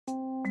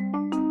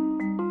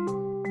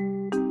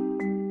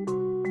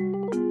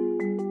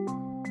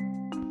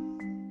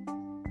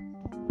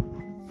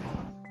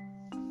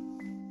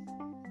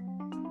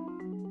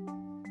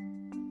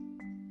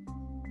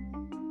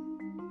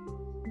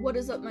What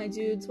is up, my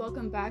dudes?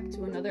 Welcome back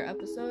to another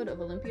episode of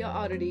Olympia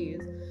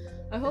Oddities.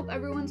 I hope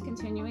everyone's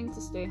continuing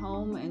to stay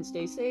home and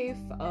stay safe.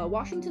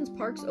 Washington's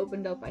parks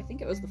opened up, I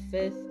think it was the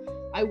 5th.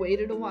 I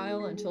waited a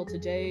while until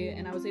today,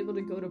 and I was able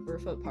to go to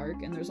Burfoot Park,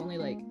 and there's only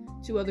like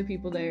 2 other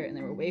people there, and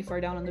they were way far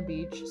down on the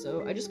beach,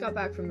 so I just got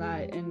back from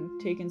that and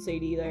taken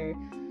Sadie there,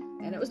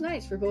 and it was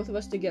nice for both of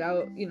us to get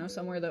out,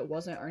 somewhere that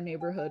wasn't our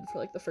neighborhood for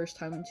like the first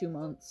time in 2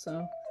 months,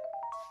 so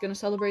gonna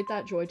celebrate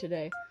that joy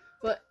today.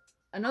 But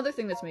another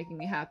thing that's making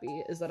me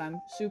happy is that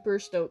I'm super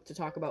stoked to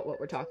talk about what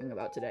we're talking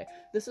about today.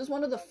 This is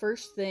one of the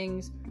first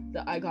things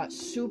that I got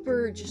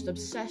super just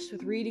obsessed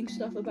with reading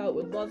stuff about,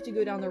 would love to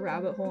go down the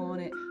rabbit hole on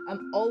it.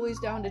 I'm always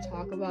down to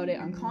talk about it.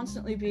 I'm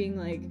constantly being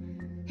like,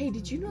 hey,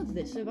 did you know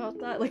this about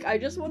that? Like, I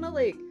just want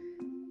to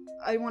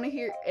I want to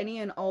hear any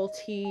and all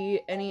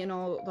tea, any and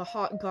all the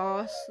hot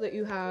goss that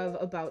you have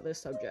about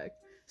this subject.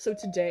 So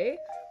today,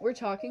 we're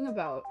talking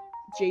about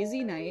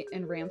JZ Knight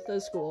and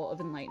Ramtha's School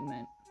of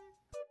Enlightenment.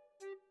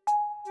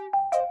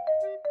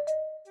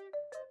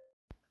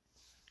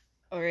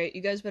 Alright,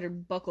 you guys better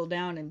buckle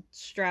down and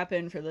strap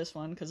in for this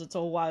one, because it's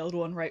a wild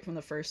one right from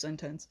the first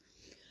sentence.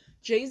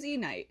 JZ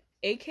Knight,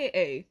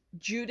 aka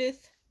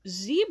Judith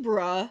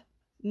Zebra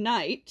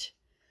Knight,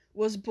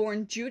 was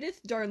born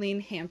Judith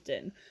Darlene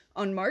Hampton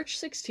on March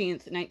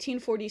 16th,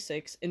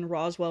 1946 in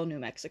Roswell, New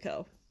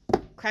Mexico.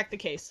 Cracked the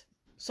case.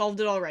 Solved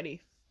it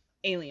already.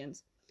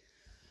 Aliens.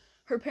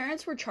 Her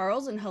parents were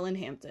Charles and Helen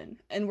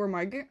Hampton, and were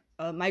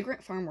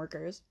migrant farm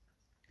workers.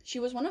 She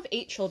was one of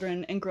 8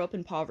 children and grew up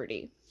in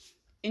poverty.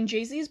 In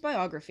JZ's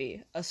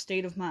biography, A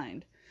State of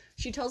Mind,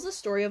 she tells the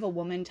story of a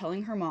woman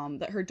telling her mom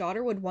that her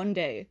daughter would one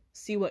day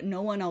see what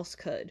no one else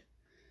could.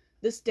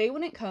 This day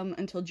wouldn't come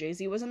until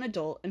JZ was an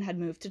adult and had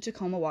moved to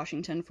Tacoma,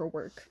 Washington for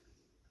work.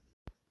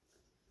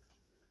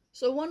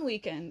 So one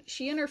weekend,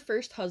 she and her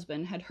first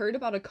husband had heard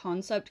about a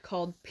concept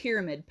called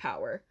pyramid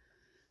power.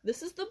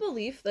 This is the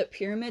belief that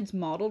pyramids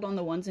modeled on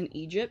the ones in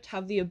Egypt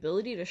have the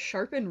ability to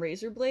sharpen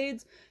razor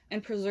blades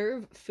and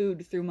preserve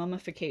food through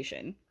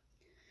mummification.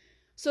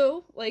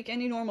 So, like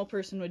any normal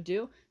person would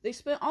do, they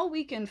spent all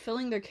weekend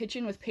filling their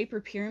kitchen with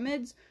paper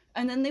pyramids,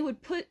 and then they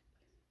would put,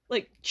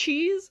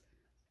 cheese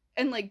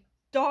and,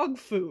 dog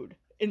food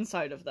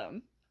inside of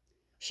them.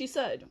 She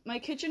said, "My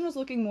kitchen was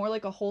looking more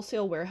like a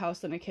wholesale warehouse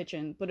than a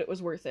kitchen, but it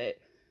was worth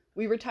it.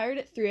 We retired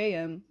at 3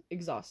 a.m.,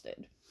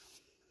 exhausted."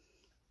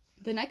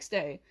 The next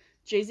day,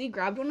 JZ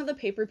grabbed one of the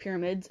paper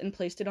pyramids and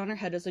placed it on her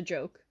head as a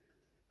joke.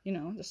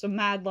 Just a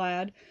mad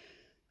lad.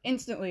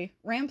 Instantly,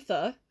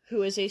 Ramtha,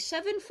 who is a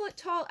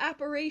 7-foot-tall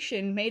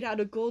apparition made out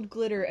of gold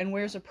glitter and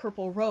wears a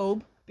purple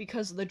robe,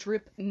 because the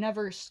drip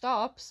never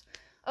stops,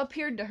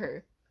 appeared to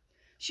her.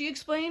 She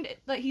explained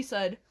that he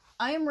said,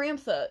 "I am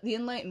Ramtha, the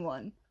Enlightened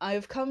One. I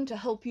have come to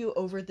help you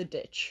over the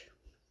ditch."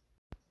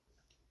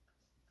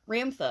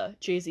 Ramtha,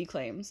 JZ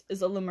claims,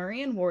 is a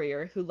Lemurian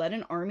warrior who led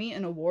an army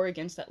in a war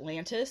against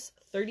Atlantis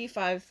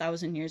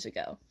 35,000 years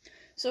ago.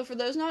 So for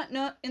those not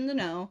in the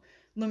know,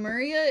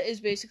 Lemuria is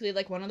basically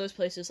one of those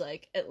places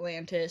like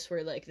Atlantis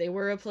where they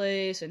were a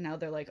place and now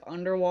they're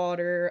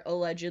underwater,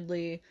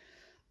 allegedly.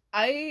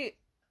 I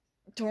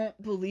don't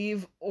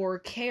believe or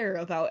care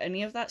about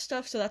any of that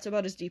stuff, so that's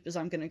about as deep as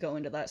I'm gonna go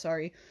into that,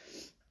 sorry.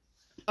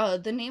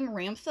 The name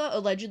Ramtha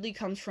allegedly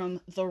comes from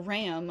the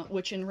ram,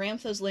 which in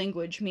Ramtha's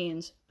language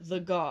means the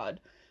god.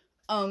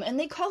 And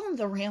they call him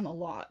the ram a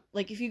lot.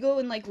 If you go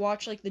and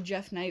watch the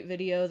Jeff Knight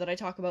video that I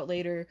talk about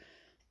later,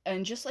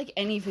 and just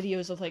any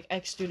videos of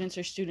ex-students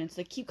or students,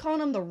 they keep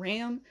calling him the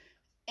ram,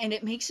 and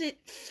it makes it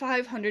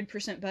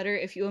 500% better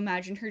if you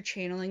imagine her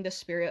channeling the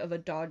spirit of a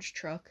Dodge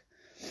truck.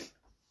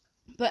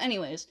 But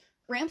anyways,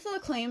 Ramtha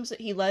claims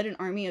that he led an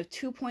army of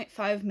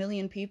 2.5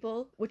 million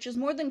people, which is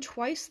more than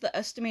twice the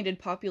estimated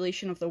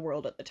population of the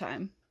world at the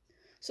time.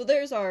 So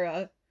there's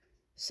our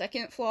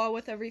second flaw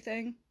with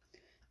everything.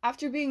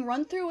 After being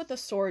run through with a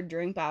sword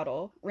during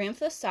battle,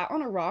 Ramtha sat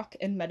on a rock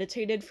and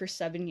meditated for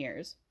 7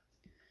 years.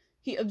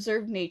 He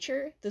observed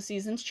nature, the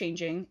seasons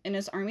changing, and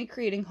his army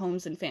creating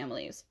homes and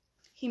families.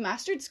 He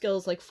mastered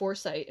skills like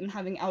foresight and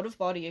having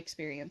out-of-body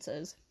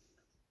experiences.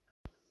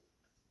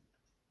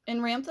 In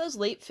Ramtha's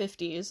late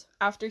 50s,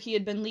 after he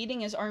had been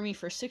leading his army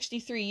for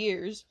 63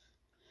 years,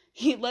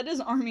 he led his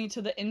army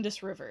to the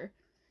Indus River.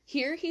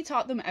 Here he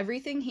taught them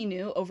everything he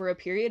knew over a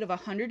period of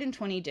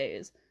 120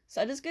 days,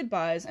 said his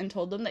goodbyes, and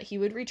told them that he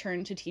would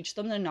return to teach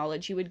them the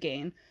knowledge he would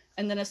gain,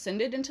 and then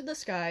ascended into the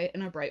sky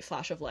in a bright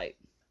flash of light.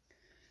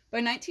 By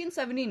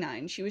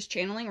 1979, she was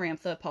channeling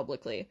Ramtha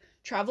publicly,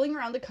 traveling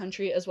around the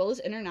country as well as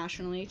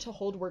internationally to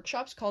hold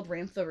workshops called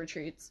Ramtha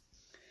Retreats.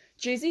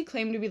 JZ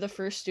claimed to be the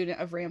first student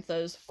of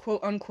Ramtha's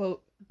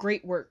quote-unquote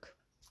great work.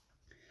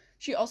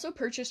 She also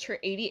purchased her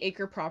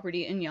 80-acre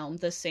property in Yelm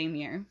this same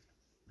year.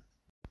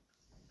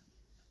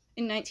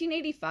 In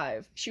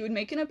 1985, she would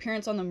make an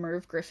appearance on the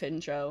Merv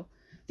Griffin show.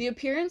 The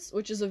appearance,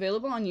 which is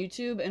available on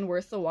YouTube and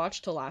worth the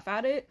watch to laugh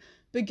at it,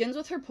 begins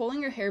with her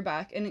pulling her hair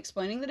back and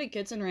explaining that it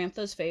gets in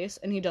Ramtha's face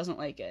and he doesn't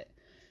like it.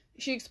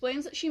 She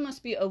explains that she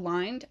must be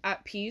aligned,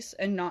 at peace,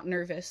 and not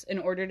nervous in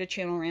order to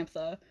channel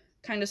Ramtha,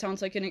 Kind of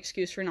sounds like an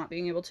excuse for not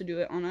being able to do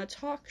it on a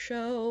talk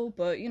show,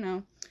 but you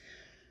know.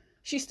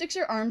 She sticks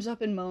her arms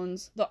up and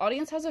moans. The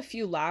audience has a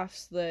few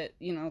laughs that,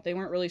 you know, they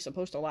weren't really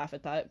supposed to laugh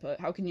at that, but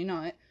how can you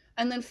not?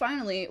 And then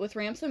finally, with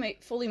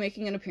Ramtha fully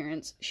making an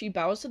appearance, she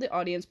bows to the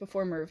audience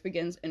before Merv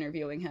begins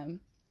interviewing him.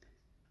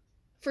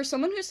 For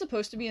someone who's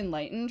supposed to be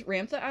enlightened,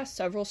 Ramtha asks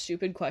several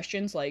stupid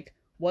questions like,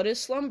 what is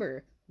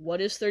slumber? What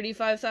is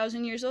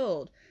 35,000 years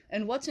old?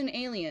 And what's an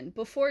alien?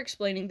 Before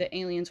explaining that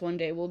aliens one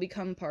day will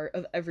become part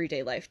of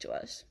everyday life to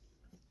us.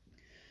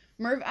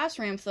 Merv asks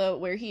Ramtha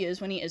where he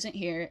is when he isn't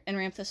here, and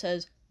Ramtha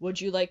says,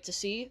 would you like to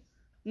see?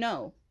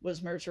 No,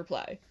 was Merv's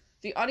reply.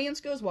 The audience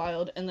goes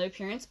wild, and the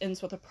appearance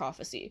ends with a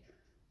prophecy.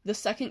 The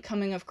second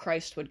coming of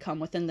Christ would come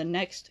within the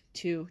next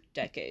 2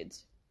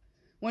 decades.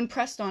 When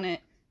pressed on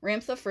it,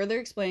 Ramtha further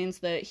explains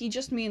that he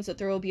just means that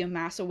there will be a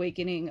mass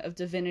awakening of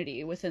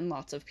divinity within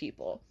lots of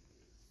people.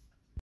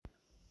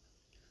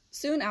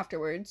 Soon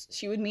afterwards,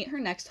 she would meet her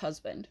next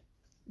husband.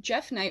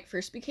 Jeff Knight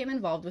first became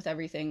involved with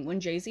everything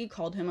when Jay-Z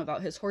called him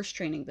about his horse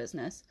training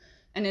business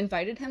and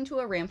invited him to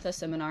a Ramtha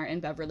seminar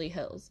in Beverly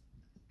Hills.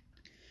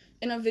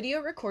 In a video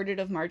recorded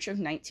of March of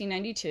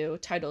 1992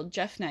 titled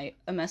Jeff Knight,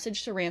 A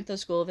Message to Ramtha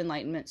School of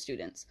Enlightenment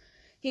Students,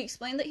 he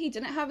explained that he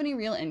didn't have any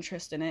real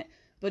interest in it,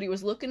 but he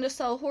was looking to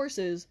sell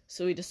horses,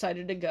 so he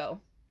decided to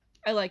go.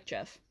 I like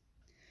Jeff.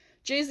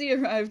 Jay-Z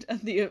arrived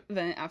at the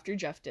event after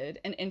Jeff did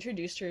and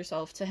introduced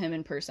herself to him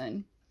in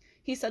person.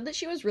 He said that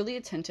she was really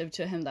attentive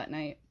to him that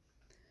night.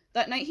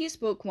 That night he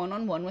spoke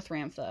one-on-one with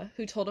Ramtha,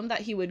 who told him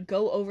that he would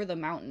go over the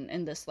mountain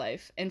in this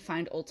life and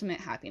find ultimate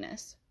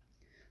happiness.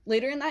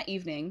 Later in that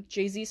evening,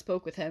 Jay-Z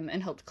spoke with him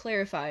and helped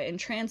clarify and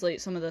translate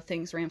some of the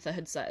things Ramtha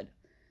had said.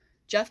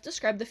 Jeff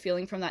described the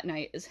feeling from that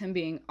night as him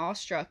being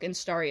awestruck and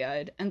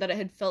starry-eyed, and that it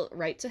had felt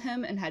right to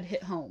him and had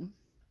hit home.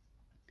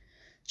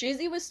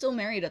 Jay-Z was still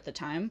married at the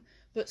time,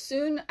 but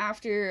soon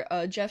after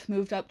Jeff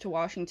moved up to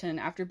Washington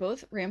after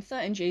both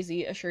Ramtha and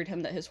Jay-Z assured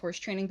him that his horse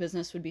training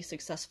business would be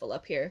successful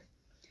up here.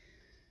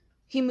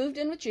 He moved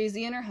in with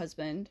Jay-Z and her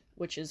husband,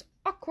 which is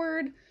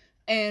awkward,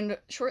 and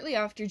shortly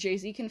after,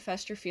 Jay-Z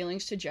confessed her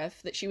feelings to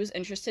Jeff that she was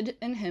interested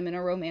in him in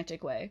a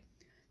romantic way.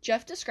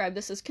 Jeff described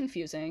this as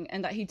confusing,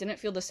 and that he didn't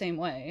feel the same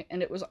way,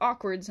 and it was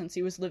awkward since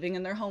he was living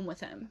in their home with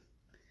him.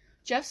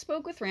 Jeff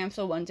spoke with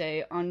Ramtha one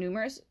day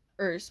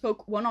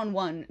spoke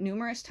one-on-one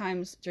numerous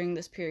times during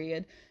this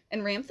period,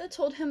 and Ramtha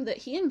told him that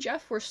he and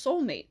Jeff were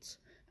soulmates,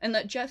 and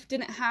that Jeff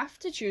didn't have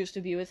to choose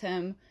to be with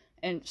him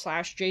and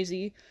 /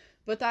 Jay-Z,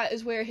 but that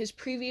is where his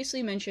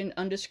previously mentioned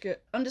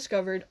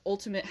undiscovered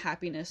ultimate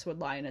happiness would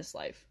lie in his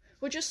life,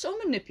 which is so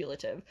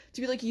manipulative,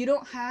 to be like, you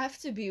don't have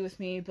to be with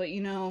me, but you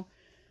know,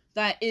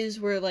 that is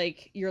where,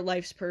 like, your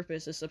life's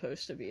purpose is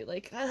supposed to be.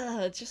 Like,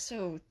 it's just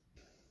so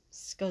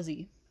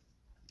scuzzy.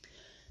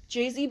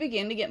 Jay-Z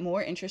began to get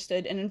more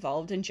interested and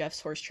involved in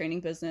Jeff's horse training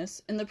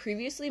business. In the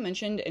previously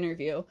mentioned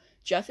interview,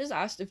 Jeff is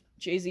asked if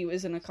Jay-Z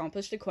was an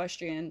accomplished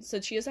equestrian,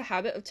 said she has a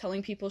habit of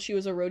telling people she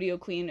was a rodeo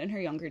queen in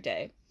her younger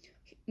day.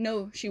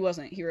 No, she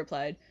wasn't, he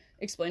replied,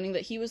 explaining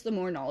that he was the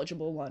more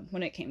knowledgeable one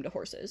when it came to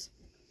horses.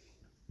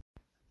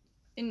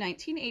 In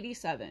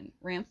 1987,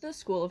 Ramtha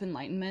School of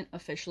Enlightenment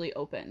officially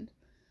opened.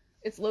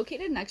 It's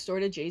located next door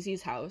to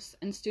Jay-Z's house,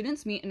 and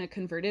students meet in a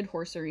converted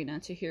horse arena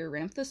to hear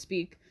Ramtha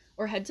speak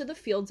or head to the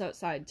fields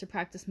outside to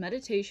practice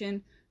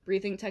meditation,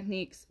 breathing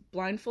techniques,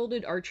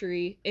 blindfolded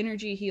archery,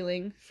 energy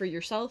healing for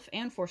yourself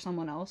and for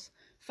someone else,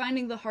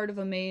 finding the heart of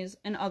a maze,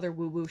 and other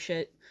woo-woo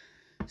shit.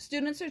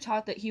 Students are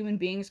taught that human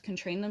beings can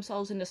train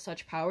themselves into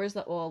such powers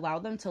that will allow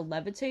them to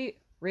levitate,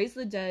 raise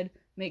the dead,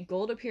 make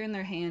gold appear in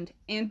their hand,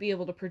 and be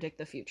able to predict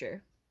the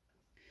future.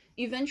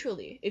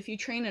 Eventually, if you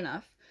train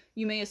enough,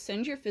 you may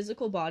ascend your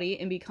physical body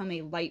and become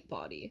a light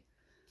body.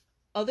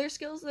 Other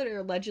skills that are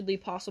allegedly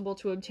possible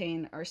to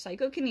obtain are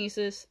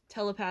psychokinesis,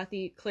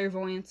 telepathy,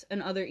 clairvoyance,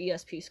 and other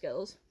ESP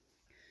skills.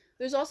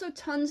 There's also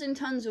tons and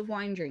tons of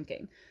wine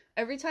drinking.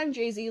 Every time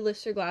Jay-Z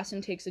lifts her glass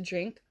and takes a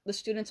drink, the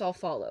students all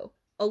follow.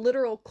 A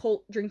literal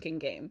cult drinking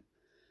game.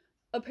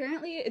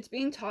 Apparently, it's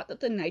being taught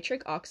that the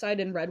nitric oxide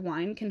in red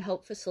wine can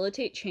help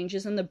facilitate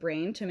changes in the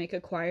brain to make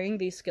acquiring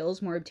these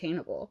skills more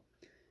obtainable.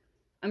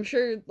 I'm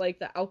sure, like,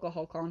 the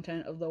alcohol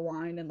content of the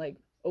wine and, like,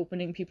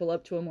 opening people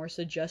up to a more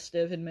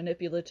suggestive and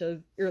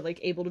manipulative, or, like,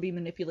 able to be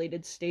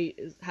manipulated state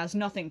has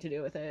nothing to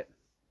do with it.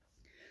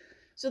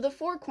 So the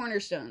 4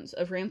 cornerstones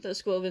of Ramtha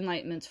School of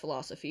Enlightenment's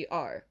philosophy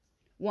are: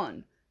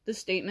 1. The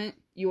statement,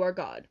 you are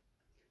God.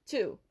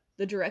 2.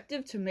 The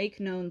directive to make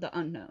known the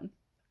unknown.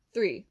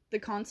 3. The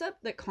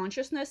concept that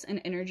consciousness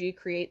and energy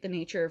create the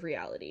nature of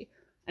reality.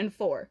 And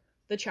 4.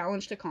 The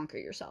challenge to conquer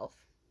yourself.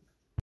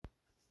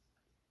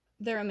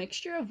 They're a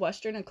mixture of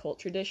Western occult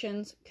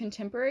traditions,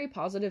 contemporary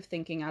positive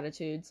thinking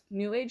attitudes,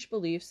 New Age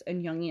beliefs,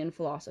 and Jungian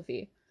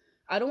philosophy.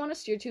 I don't want to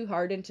steer too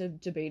hard into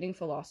debating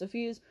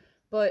philosophies,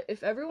 but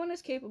if everyone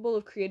is capable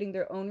of creating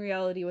their own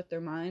reality with their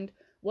mind,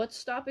 what's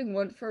stopping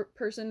one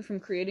person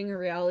from creating a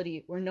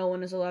reality where no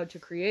one is allowed to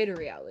create a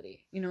reality?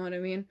 You know what I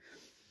mean?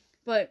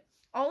 But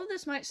all of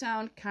this might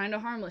sound kind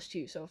of harmless to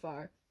you so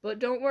far, but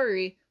don't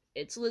worry,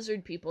 it's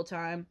lizard people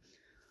time.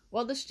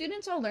 While the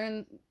students all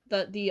learn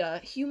that the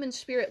human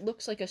spirit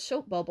looks like a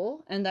soap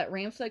bubble and that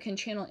Ramtha can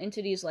channel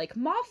entities like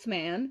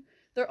Mothman,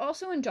 they're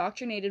also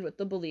indoctrinated with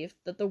the belief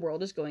that the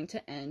world is going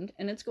to end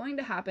and it's going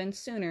to happen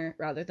sooner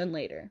rather than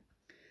later.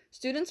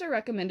 Students are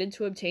recommended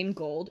to obtain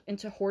gold and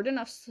to hoard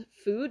enough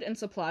food and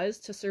supplies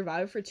to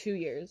survive for 2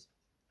 years.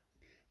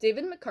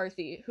 David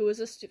McCarthy, who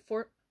was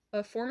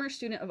a former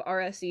student of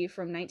RSE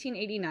from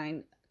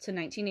 1989 to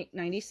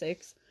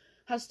 1996,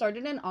 has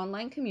started an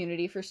online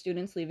community for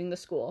students leaving the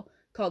school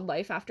called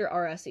Life After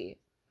RSE.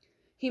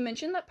 He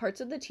mentioned that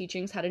parts of the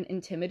teachings had an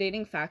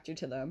intimidating factor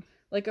to them,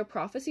 like a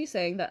prophecy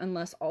saying that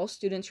unless all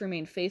students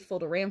remained faithful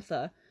to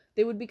Ramtha,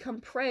 they would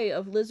become prey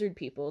of lizard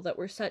people that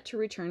were set to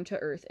return to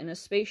Earth in a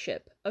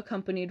spaceship,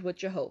 accompanied with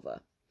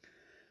Jehovah.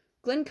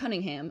 Glenn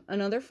Cunningham,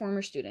 another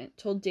former student,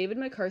 told David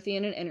McCarthy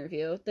in an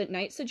interview that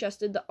Knight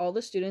suggested that all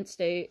the students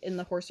stay in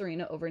the horse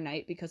arena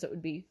overnight because it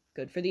would be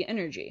good for the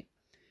energy.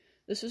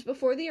 This was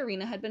before the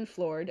arena had been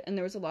floored and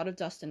there was a lot of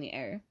dust in the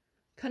air.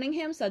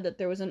 Cunningham said that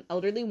there was an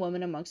elderly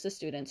woman amongst the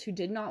students who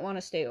did not want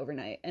to stay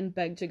overnight and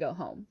begged to go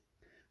home.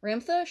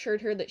 Ramtha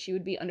assured her that she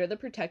would be under the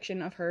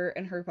protection of her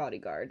and her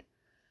bodyguard.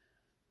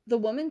 The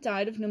woman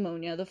died of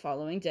pneumonia the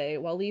following day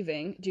while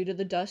leaving due to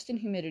the dust and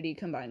humidity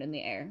combined in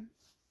the air.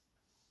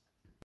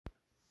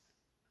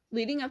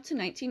 Leading up to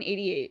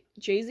 1988,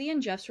 Jay-Z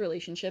and Jeff's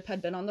relationship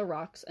had been on the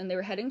rocks and they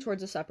were heading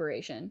towards a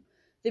separation.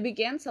 They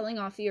began selling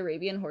off the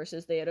Arabian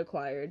horses they had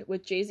acquired,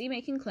 with Jay-Z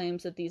making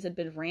claims that these had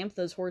been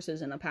Ramtha's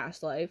horses in a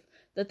past life,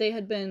 that they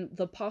had been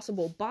the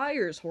possible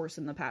buyer's horse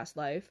in the past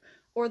life,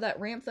 or that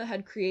Ramtha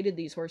had created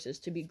these horses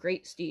to be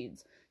great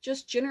steeds,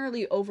 just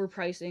generally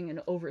overpricing and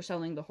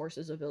overselling the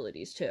horses'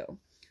 abilities too.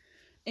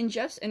 In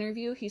Jeff's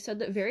interview, he said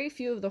that very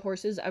few of the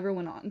horses ever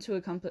went on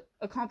to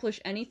accomplish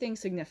anything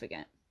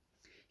significant.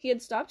 He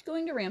had stopped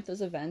going to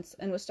Ramtha's events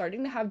and was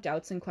starting to have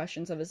doubts and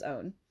questions of his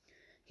own.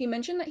 He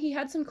mentioned that he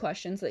had some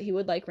questions that he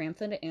would like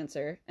Ramtha to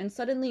answer, and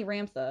suddenly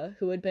Ramtha,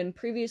 who had been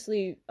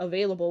previously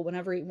available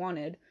whenever he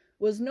wanted,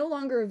 was no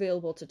longer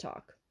available to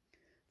talk.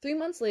 3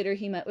 months later,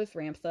 he met with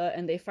Ramtha,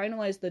 and they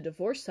finalized the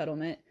divorce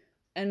settlement,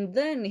 and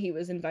then he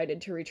was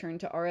invited to return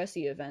to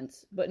RSE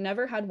events, but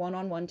never had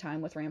one-on-one time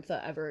with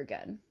Ramtha ever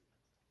again.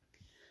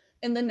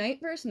 In the Knight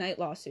vs. Knight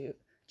lawsuit,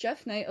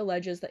 Jeff Knight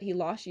alleges that he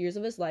lost years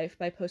of his life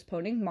by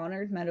postponing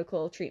modern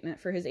medical treatment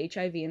for his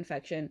HIV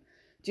infection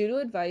due to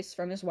advice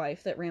from his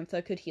wife that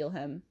Ramtha could heal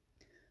him.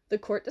 The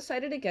court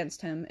decided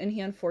against him, and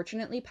he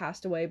unfortunately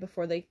passed away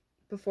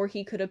before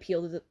he could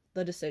appeal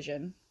the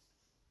decision.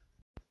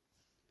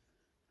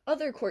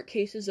 Other court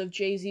cases of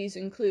Jay-Z's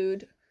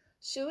include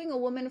suing a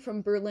woman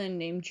from Berlin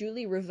named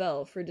Julie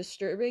Revell for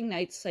disturbing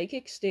Knight's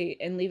psychic state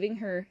and leaving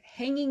her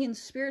hanging in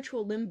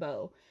spiritual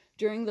limbo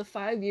during the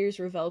 5 years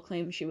Revell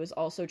claimed she was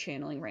also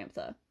channeling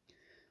Ramtha.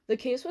 The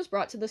case was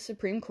brought to the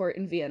Supreme Court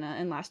in Vienna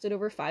and lasted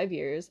over 5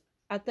 years,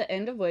 at the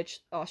end of which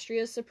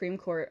Austria's Supreme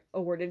Court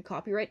awarded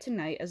copyright to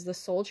Knight as the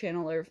sole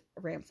channeler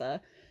of Ramtha,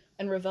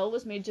 and Revell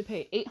was made to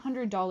pay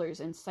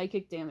 $800 in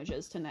psychic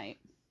damages to Knight.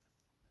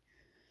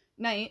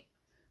 Knight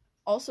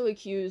also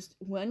accused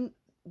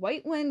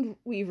White Wind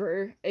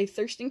Weaver, a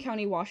Thurston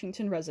County,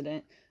 Washington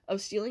resident, of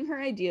stealing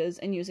her ideas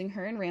and using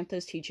her and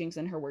Ramtha's teachings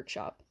in her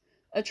workshop.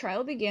 A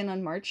trial began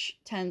on March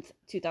 10,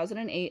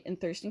 2008 in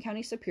Thurston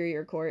County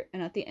Superior Court,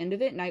 and at the end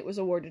of it, Knight was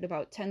awarded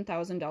about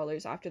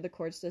 $10,000 after the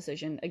court's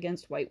decision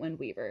against White Wind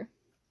Weaver.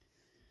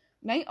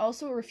 Knight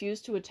also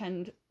refused to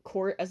attend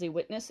court as a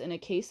witness in a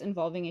case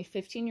involving a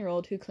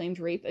 15-year-old who claimed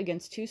rape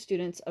against 2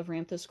 students of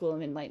Ramtha's School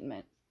of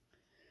Enlightenment.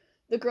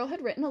 The girl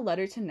had written a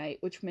letter to Knight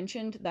which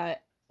mentioned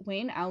that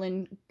Wayne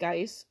Allen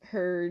Geis,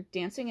 her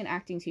dancing and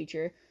acting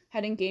teacher,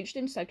 had engaged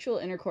in sexual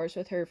intercourse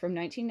with her from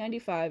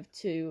 1995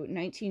 to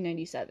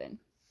 1997.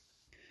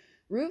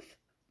 Ruth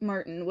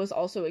Martin was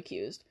also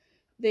accused.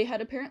 They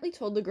had apparently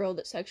told the girl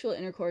that sexual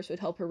intercourse would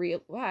help her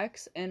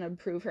relax and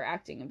improve her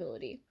acting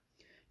ability.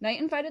 Knight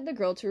invited the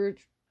girl to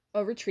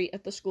a retreat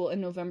at the school in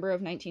November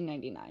of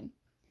 1999.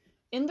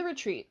 In the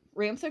retreat,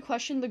 Ramtha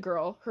questioned the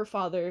girl, her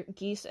father,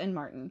 Geis, and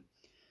Martin.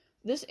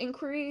 This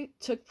inquiry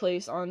took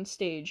place on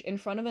stage in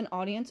front of an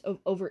audience of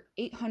over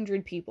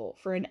 800 people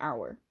for an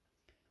hour.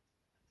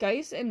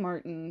 Geis and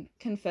Martin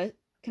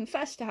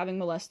confessed to having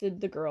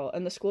molested the girl,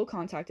 and the school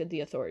contacted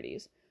the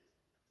authorities.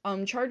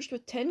 Charged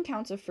with 10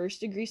 counts of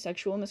first-degree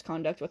sexual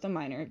misconduct with a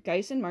minor,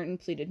 Geis and Martin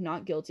pleaded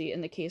not guilty,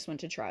 and the case went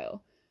to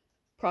trial.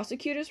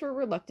 Prosecutors were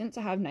reluctant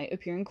to have Knight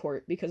appear in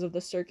court because of the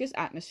circus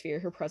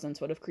atmosphere her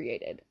presence would have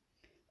created.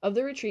 Of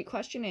the retreat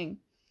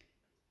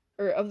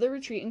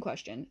in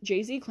question,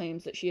 Jay-Z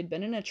claims that she had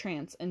been in a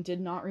trance and did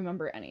not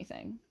remember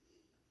anything.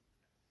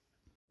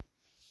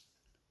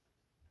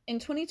 In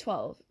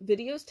 2012,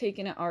 videos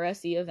taken at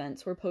RSE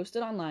events were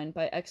posted online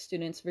by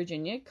ex-students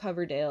Virginia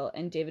Coverdale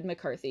and David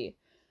McCarthy,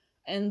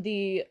 and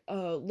the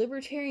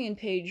libertarian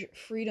page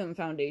Freedom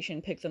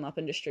Foundation picked them up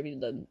and distributed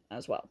them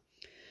as well.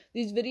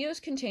 These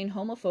videos contain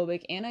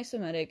homophobic,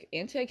 anti-Semitic,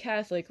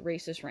 anti-Catholic,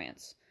 racist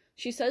rants.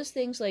 She says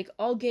things like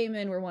all gay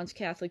men were once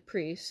Catholic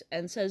priests,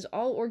 and says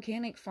all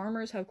organic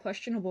farmers have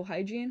questionable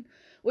hygiene,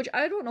 which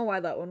I don't know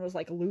why that one was,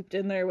 like, looped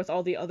in there with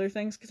all the other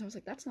things, because I was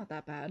like, that's not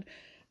that bad.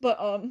 But,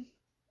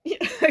 yeah,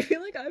 I feel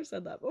like I've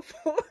said that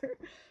before.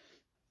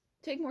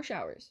 Take more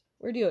showers.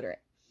 Wear deodorant.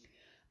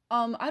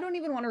 I don't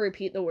even want to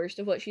repeat the worst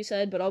of what she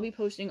said, but I'll be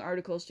posting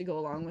articles to go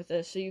along with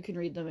this, so you can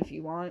read them if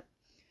you want.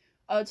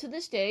 To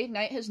this day,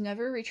 Knight has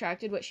never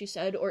retracted what she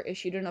said or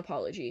issued an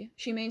apology.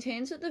 She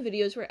maintains that the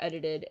videos were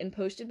edited and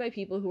posted by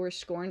people who were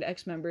scorned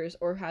ex-members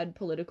or had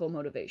political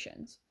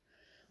motivations.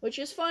 Which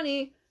is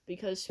funny,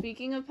 because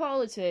speaking of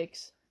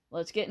politics,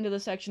 let's get into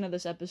the section of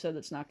this episode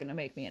that's not going to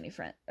make me any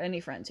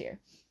friends here.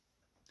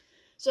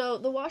 So,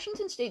 the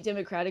Washington State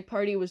Democratic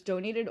Party was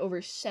donated over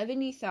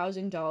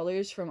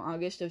 $70,000 from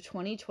August of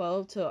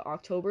 2012 to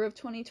October of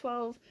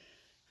 2012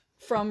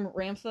 from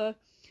Ramtha.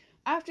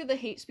 After the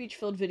hate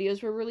speech-filled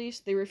videos were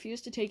released, they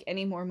refused to take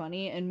any more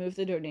money and moved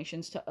the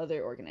donations to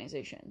other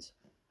organizations.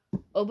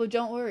 Oh, but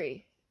don't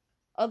worry.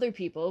 Other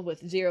people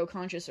with zero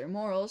conscience or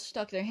morals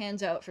stuck their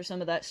hands out for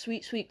some of that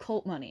sweet, sweet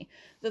cult money.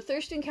 The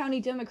Thurston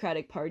County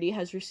Democratic Party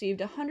has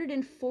received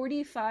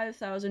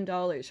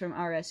 $145,000 from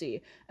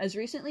RSE as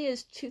recently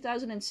as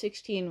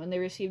 2016 when they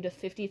received a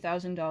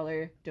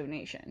 $50,000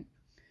 donation.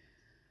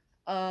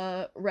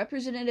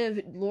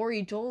 Representative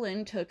Lori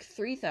Dolan took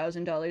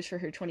 $3,000 for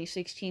her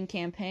 2016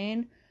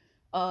 campaign.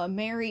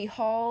 Mary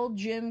Hall,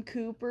 Jim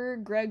Cooper,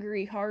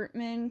 Gregory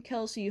Hartman,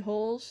 Kelsey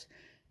Holz.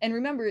 And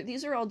remember,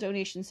 these are all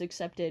donations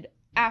accepted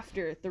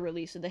after the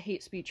release of the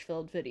hate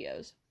speech-filled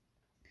videos.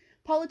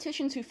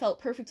 Politicians who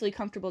felt perfectly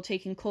comfortable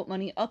taking cult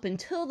money up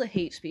until the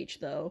hate speech,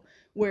 though,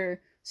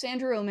 were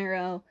Sandra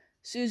Romero,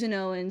 Susan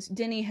Owens,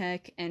 Denny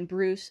Heck, and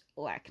Bruce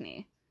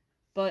Lackney.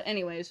 But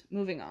anyways,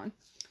 moving on.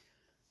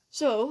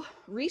 So,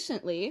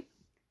 recently,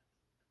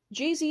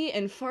 Jay-Z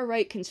and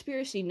far-right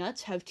conspiracy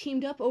nuts have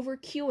teamed up over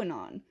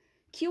QAnon.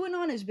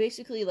 QAnon is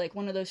basically like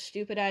one of those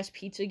stupid-ass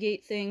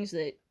Pizzagate things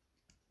that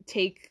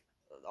take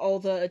all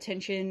the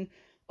attention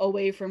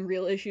away from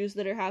real issues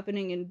that are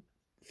happening and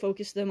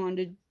focus them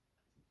onto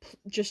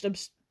just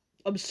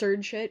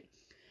absurd shit.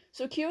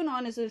 So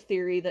QAnon is a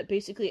theory that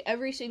basically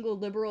every single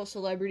liberal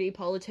celebrity,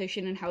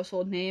 politician, and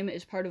household name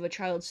is part of a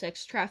child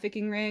sex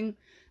trafficking ring,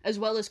 as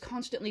well as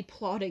constantly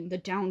plotting the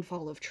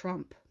downfall of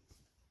Trump.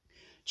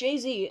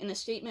 Jay-Z, in a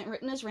statement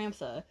written as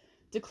Ramtha,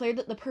 declared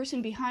that the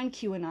person behind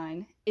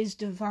QAnon is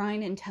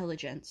divine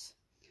intelligence.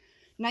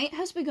 Knight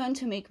has begun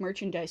to make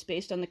merchandise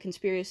based on the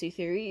conspiracy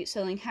theory,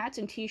 selling hats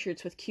and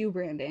t-shirts with Q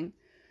branding.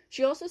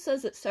 She also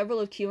says that several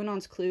of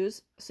QAnon's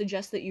clues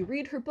suggest that you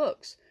read her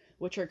books,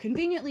 which are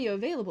conveniently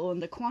available in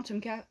the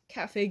Quantum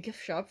Cafe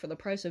gift shop for the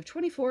price of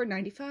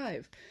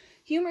 $24.95.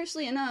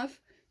 Humorously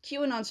enough,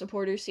 QAnon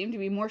supporters seem to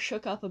be more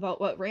shook up about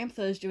what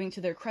Ramtha is doing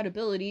to their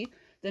credibility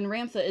than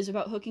Ramtha is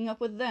about hooking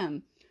up with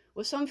them,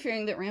 with some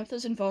fearing that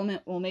Ramtha's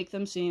involvement will make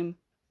them seem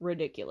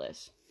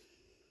ridiculous.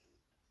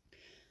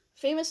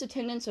 Famous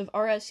attendants of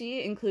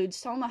RSE include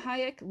Salma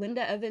Hayek,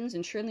 Linda Evans,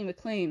 and Shirley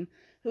MacLaine,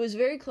 who is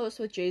very close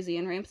with Jay-Z,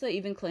 and Ramtha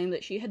even claimed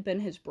that she had been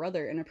his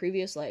brother in a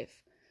previous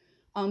life.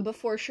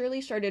 Before Shirley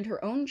started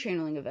her own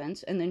channeling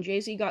events, and then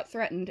Jay-Z got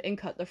threatened and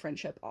cut the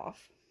friendship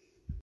off.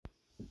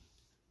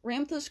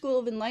 Ramtha's School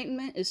of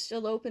Enlightenment is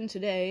still open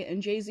today,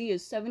 and Jay-Z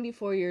is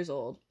 74 years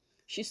old.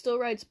 She still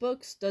writes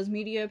books, does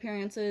media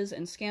appearances,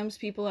 and scams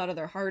people out of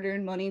their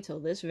hard-earned money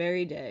till this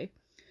very day.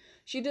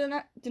 She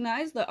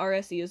denies that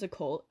RSE is a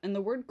cult, and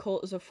the word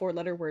cult is a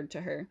 4-letter word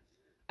to her.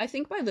 I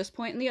think by this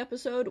point in the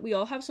episode, we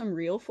all have some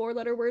real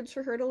 4-letter words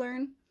for her to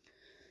learn.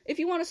 If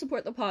you want to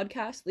support the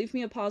podcast, leave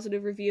me a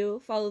positive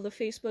review, follow the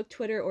Facebook,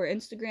 Twitter, or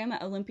Instagram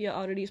at Olympia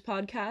Oddities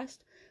Podcast.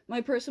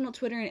 My personal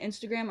Twitter and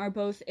Instagram are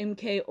both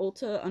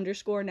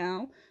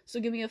mkulta_now, so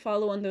give me a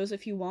follow on those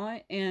if you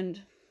want,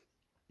 and...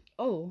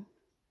 Oh,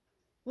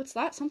 what's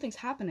that? Something's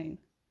happening.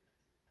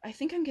 I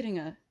think I'm getting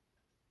a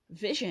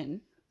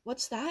vision.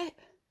 What's that?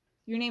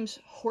 Your name's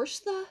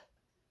Horstha?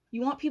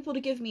 You want people to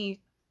give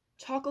me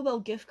Taco Bell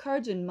gift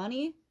cards and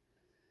money?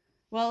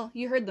 Well,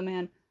 you heard the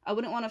man. I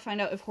wouldn't want to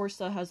find out if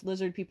Horstha has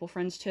lizard people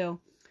friends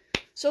too.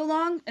 So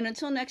long, and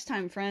until next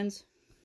time, friends.